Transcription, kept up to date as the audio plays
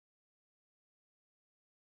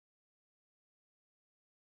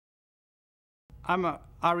I'm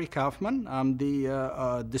Arie Kaufman. I'm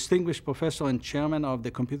the Distinguished Professor and Chairman of the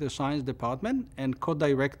Computer Science Department and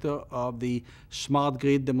co-director of the Smart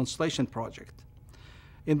Grid Demonstration Project.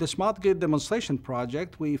 In the Smart Grid Demonstration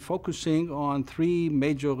Project, we're focusing on three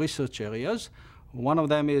major research areas. One of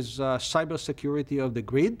them is cybersecurity of the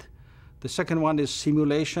grid. The second one is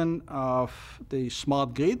simulation of the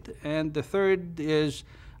smart grid. And the third is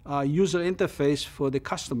user interface for the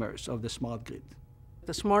customers of the smart grid.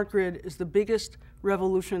 The smart grid is the biggest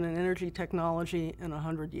revolution in energy technology in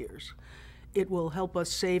 100 years. It will help us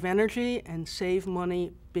save energy and save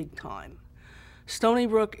money big time. Stony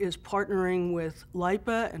Brook is partnering with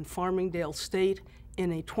LIPA and Farmingdale State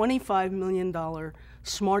in a $25 million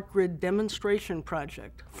smart grid demonstration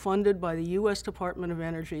project funded by the U.S. Department of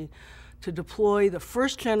Energy to deploy the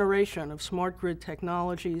first generation of smart grid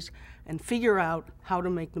technologies and figure out how to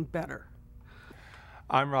make them better.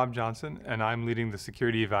 I'm Rob Johnson, and I'm leading the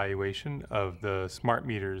security evaluation of the smart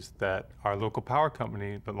meters that our local power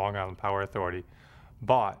company, the Long Island Power Authority,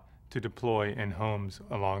 bought to deploy in homes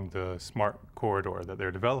along the smart corridor that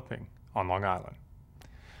they're developing on Long Island.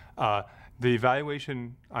 The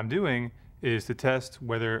evaluation I'm doing is to test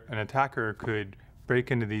whether an attacker could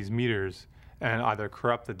break into these meters and either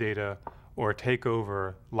corrupt the data or take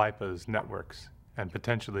over LIPA's networks and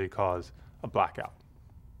potentially cause a blackout.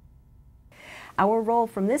 Our role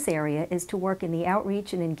from this area is to work in the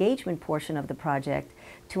outreach and engagement portion of the project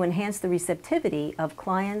to enhance the receptivity of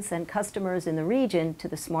clients and customers in the region to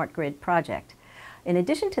the Smart Grid project. In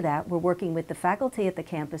addition to that, we're working with the faculty at the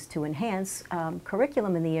campus to enhance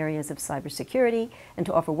curriculum in the areas of cybersecurity and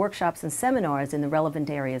to offer workshops and seminars in the relevant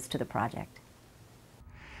areas to the project.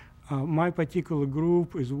 My particular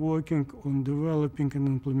group is working on developing an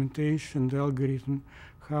implementation, the algorithm,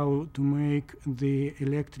 how to make the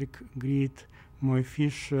electric grid more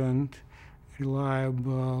efficient,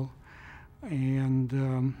 reliable,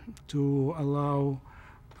 and to allow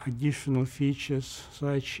additional features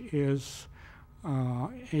such as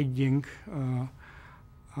adding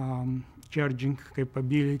charging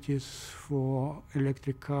capabilities for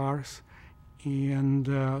electric cars and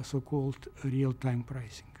so-called real-time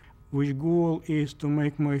pricing, which goal is to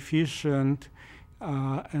make more efficient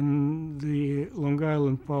and the Long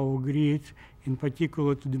Island power grid, in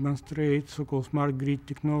particular to demonstrate so-called smart grid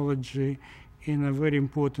technology in a very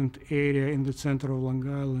important area in the center of Long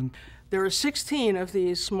Island. There are 16 of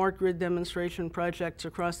these smart grid demonstration projects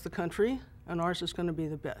across the country, and ours is going to be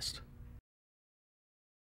the best.